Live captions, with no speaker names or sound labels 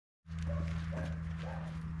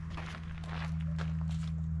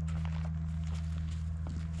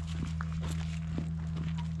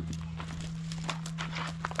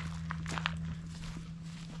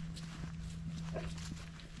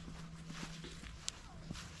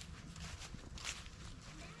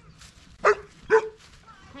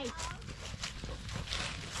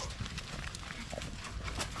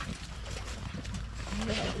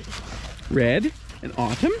Red and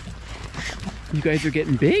Autumn. You guys are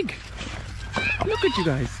getting big. Look at you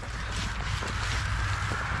guys.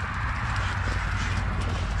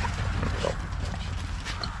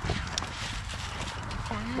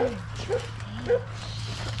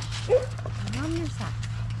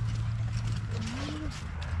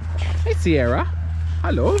 Hey, Sierra.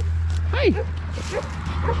 Hello. Hi.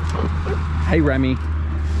 Hey, Remy.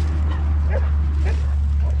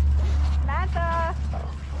 Samantha.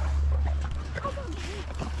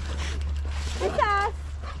 Princess.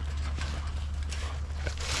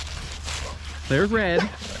 There's Red.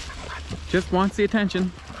 Just wants the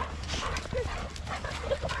attention.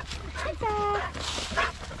 Princess.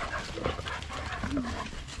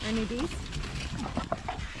 Any of these?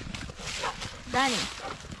 Danny.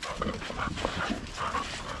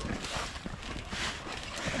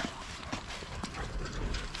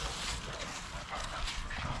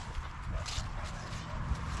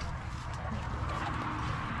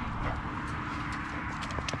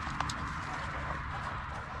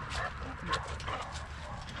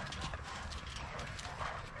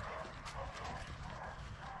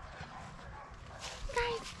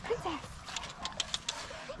 Princess.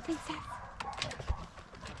 Princess.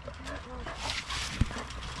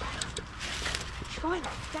 Go on,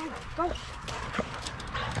 Dad, go.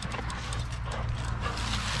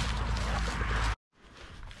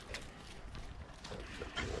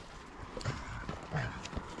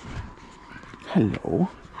 Hello.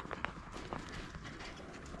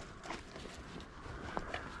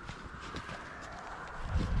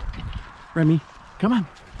 Remy, come on.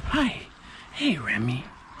 Hi. Hey, Remy.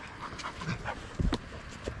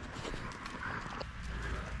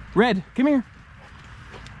 Red, come here.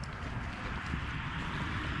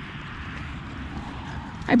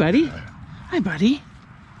 Hi, buddy. Hi, buddy.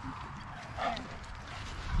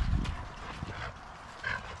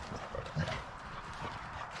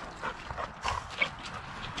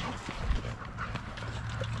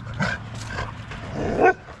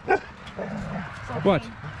 What?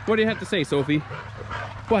 What do you have to say, Sophie?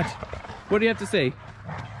 What? What do you have to say?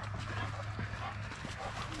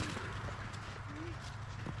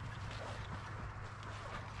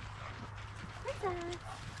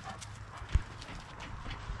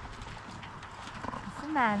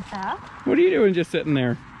 Samantha. What are you doing just sitting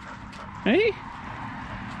there? Hey?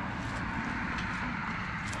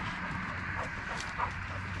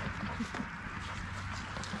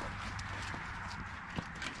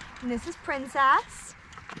 And this is Princess.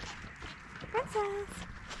 Princess.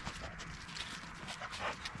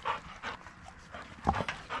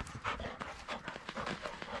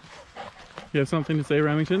 You have something to say,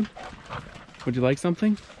 Remington? Would you like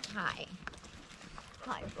something? Hi.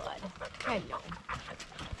 Hi, bud. Hello.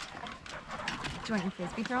 Do you want your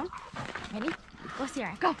frisbee thrown? Ready? Go,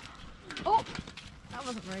 Sierra. Go. Oh, that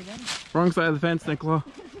wasn't very good. Wrong side of the fence, Nicola.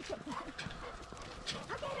 I'll get it.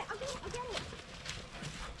 I'll get it. I'll get it.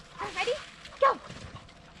 All right, ready? Go.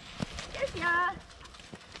 There's ya.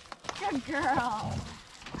 Good girl.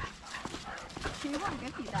 She won't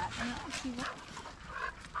get you that. No, she won't.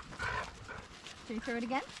 Should you throw it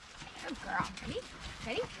again? Good girl. Ready?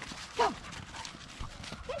 Ready? Go.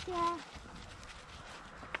 There's ya.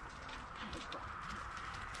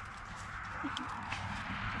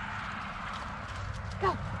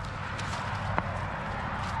 Go.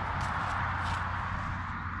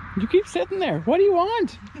 You keep sitting there. What do you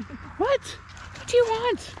want? What? What do you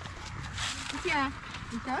want? Yeah.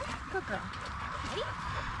 You throw it? Go, girl. Ready?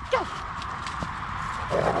 Go.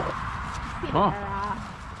 Oh.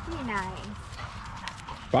 Be nice.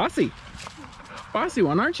 Bossy. Bossy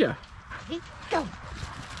one, aren't you? Ready? Go.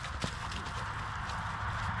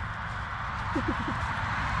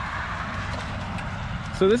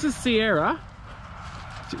 So this is Sierra.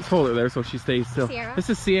 Just hold her there so she stays still. Sierra. This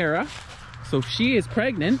is Sierra. So she is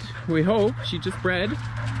pregnant, we hope. She just bred.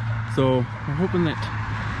 So we're hoping that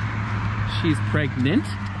she's pregnant.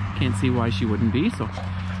 Can't see why she wouldn't be. So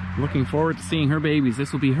looking forward to seeing her babies.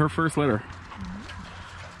 This will be her first litter.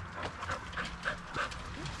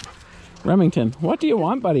 Remington, what do you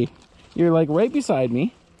want, buddy? You're like right beside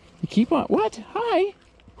me. You keep on. What? Hi.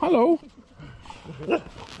 Hello.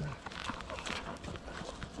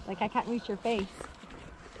 Like I can't reach your face.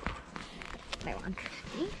 I want.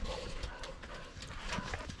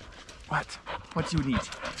 What? What do you need?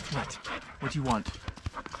 What? What do you want?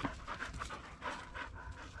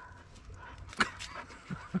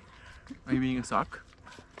 Are you being a sock?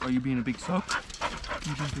 Are you being a big sock? Are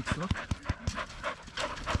you being a big sock?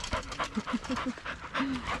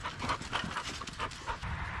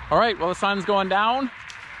 All right, well, the sun's going down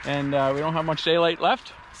and we don't have much daylight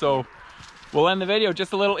left. So we'll end the video.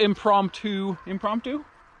 Just a little impromptu.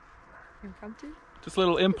 Just a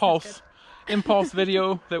little impulse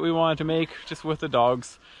video that we wanted to make just with the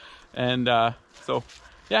dogs. And so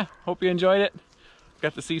yeah, hope you enjoyed it.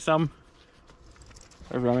 Got to see some.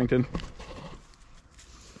 There's Remington.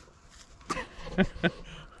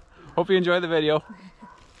 Hope you enjoyed the video.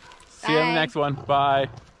 See you in the next one. Bye.